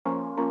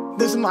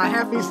This is my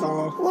happy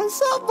song.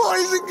 What's up,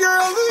 boys and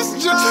girls?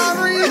 It's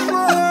John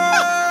Reaper.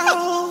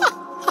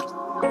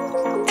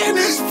 And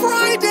it's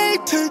Friday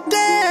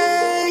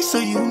today, so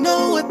you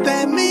know what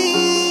that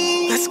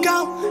means. Let's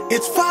go.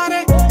 It's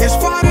Friday, it's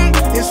Friday,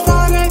 it's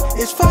Friday,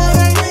 it's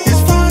Friday,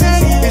 it's Friday,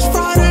 it's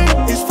Friday,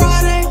 it's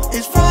Friday,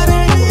 it's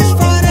Friday,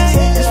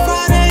 it's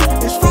Friday,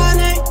 it's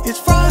Friday,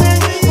 it's Friday,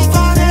 it's Friday, it's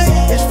Friday,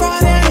 it's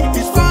Friday,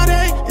 it's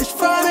Friday, it's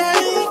Friday.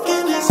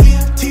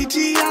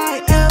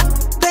 TGIF,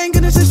 thank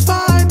goodness it's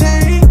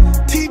Friday.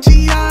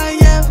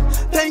 TGIF,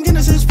 thank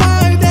goodness it's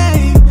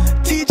Friday.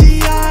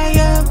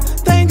 TGIF,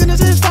 thank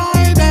goodness it's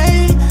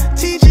Friday.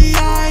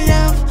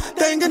 TGIF,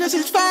 thank goodness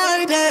it's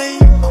Friday.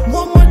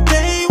 One more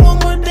day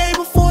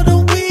before the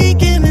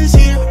weekend is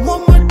here.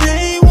 One more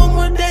day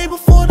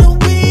before the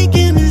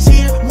weekend is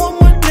here. One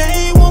more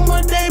day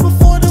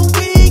before the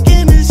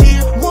weekend is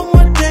here. One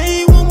more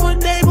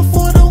day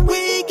before the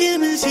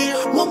weekend is here.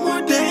 One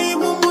more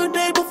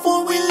day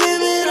before we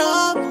live it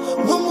up.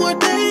 One more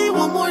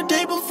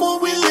day before